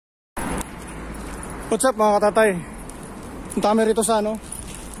What's up mga katatay? Punta kami rito sa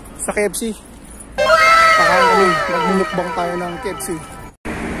sa KFC. Pakain kami, mag-mukbang tayo ng KFC.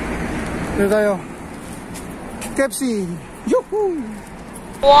 Dito tayo. KFC! Yuhuu!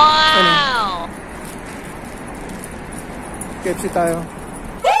 Wow! KFC tayo.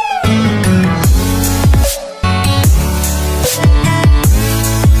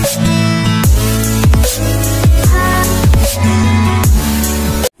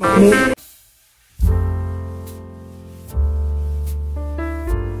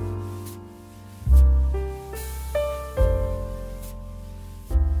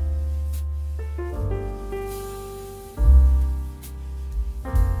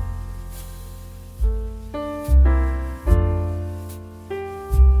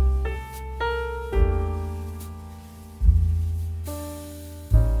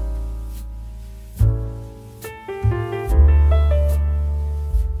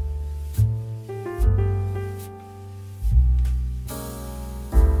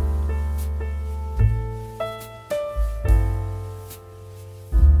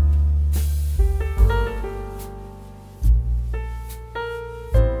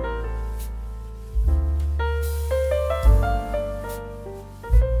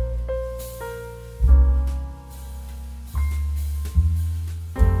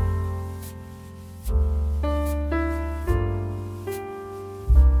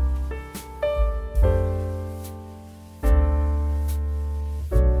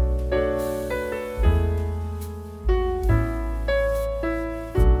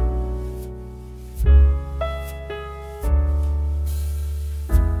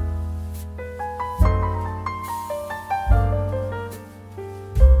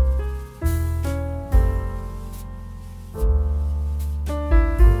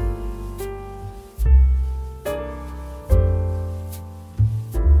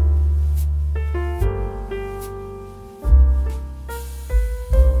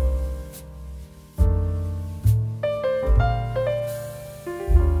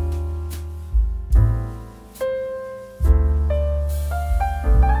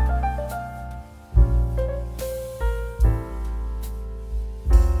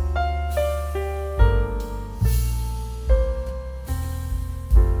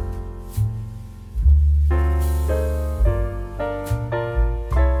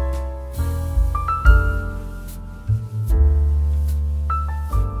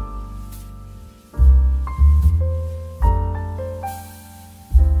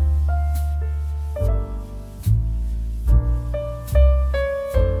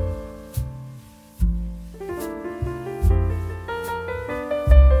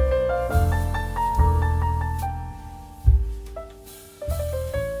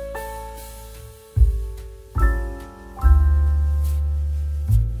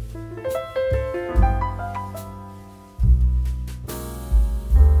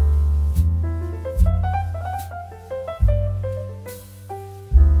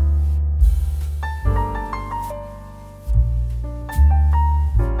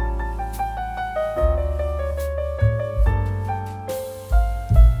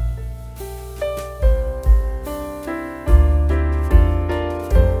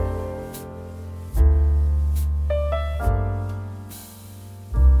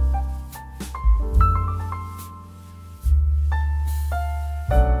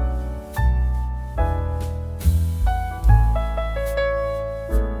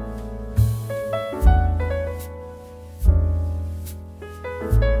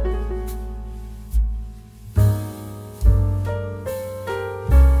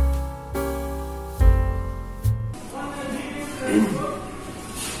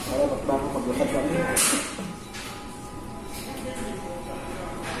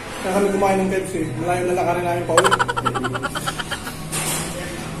 Kaya kami kumain ng KFC. Malayo na lakarin namin pa ulit.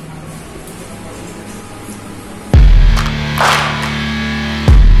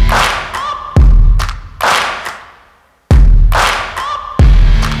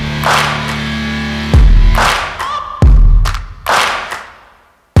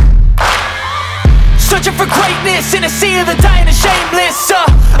 Searching for greatness in a sea of the dying and shameless,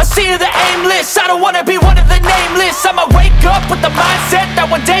 a sea of the aimless. I don't wanna be one of the nameless. I'ma wake up with the mindset that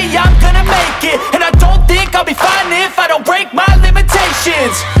one day I'm gonna make it, and I don't think I'll be fine if I don't break my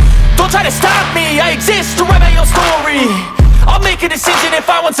limitations. Don't try to stop me, I exist to write my own story. I'll make a decision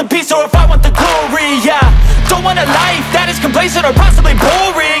if I want some peace or if I want the glory. Yeah, don't want a life that is complacent or possibly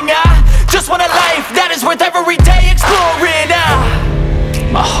boring. I just want a life that is worth every day exploring.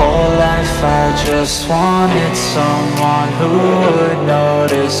 My whole life I just wanted someone who would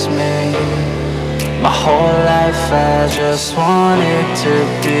notice me. My whole life I just wanted to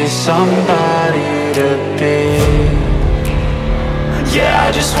be somebody to be. Yeah,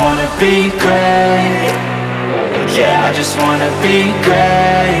 I just wanna be great. Yeah, I just wanna be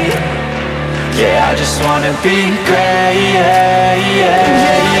great. Yeah, I just wanna be great. Yeah, yeah,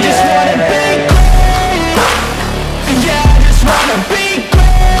 yeah, I just wanna be great. Yeah, I just wanna be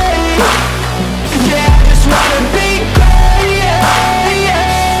great. Yeah, I just wanna be great. Yeah, yeah,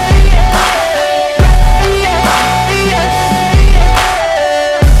 yeah, yeah, yeah.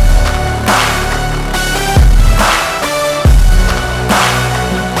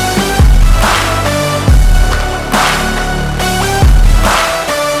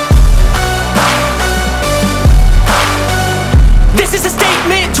 This is a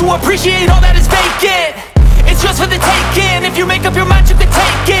statement to appreciate all that is vacant. It's yours for the taking. If you make up your mind, you can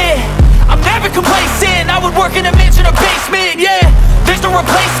take it. I'm never complacent. I would work in a mansion or basement, yeah. There's no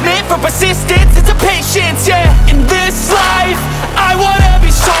replacement for persistence, it's a patience, yeah. In this life, I wanna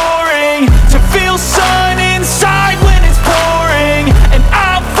be soaring, to feel sun inside when it's pouring. And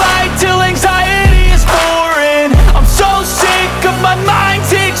I'll fight till anxiety is foreign. I'm so sick of my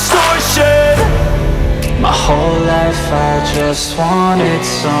mind's extortion. My whole life I just wanted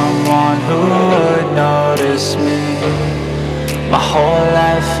someone who would notice me. My whole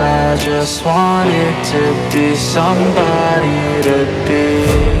life I just wanted to be somebody to be.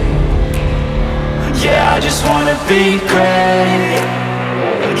 Yeah, I just wanna be great.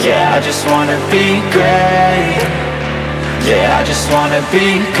 Yeah, I just wanna be great. Yeah, I just wanna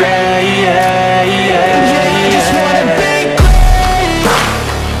be great. Yeah, yeah, yeah, I just wanna be great.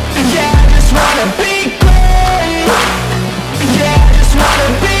 Yeah, I just wanna be great. Yeah, I just wanna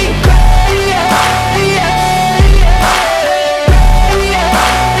be great. Yeah, yeah.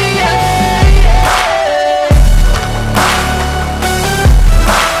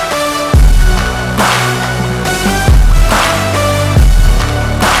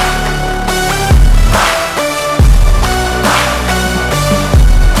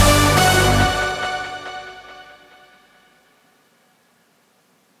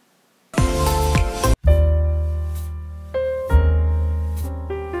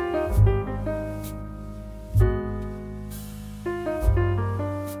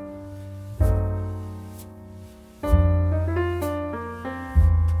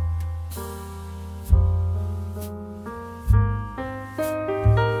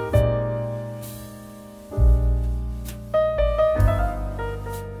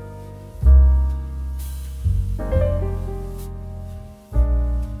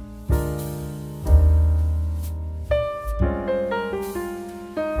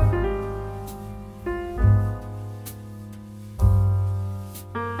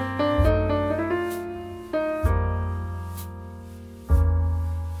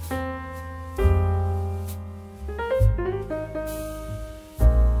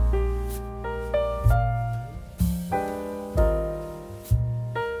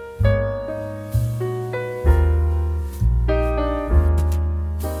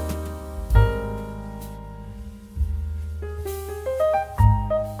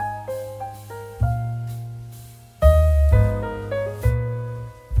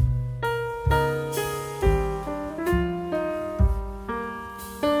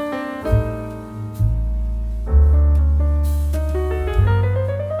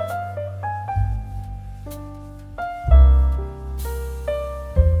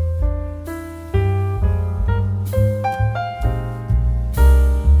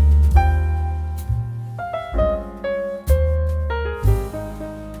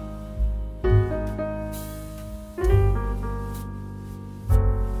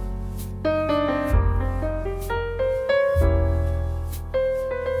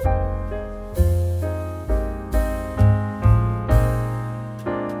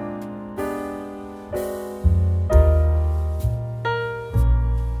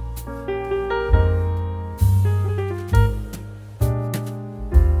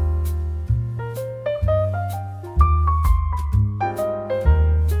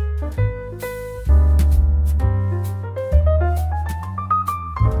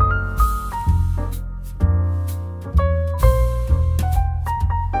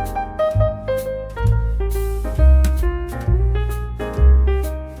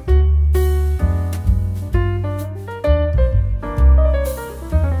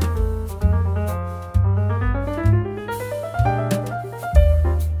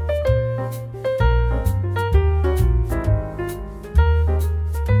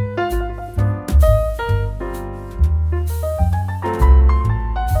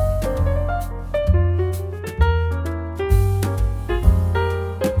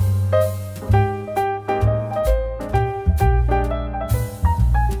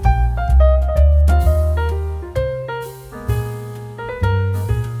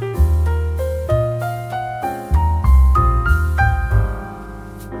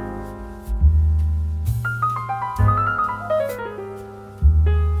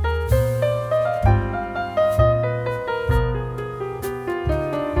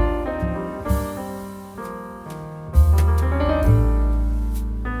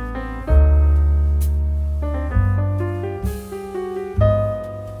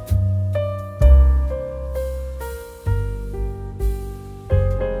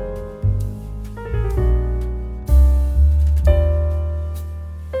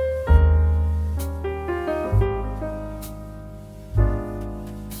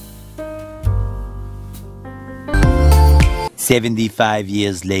 75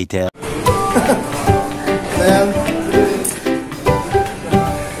 years later. Ayan.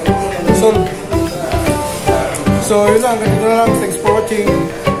 So yun lang.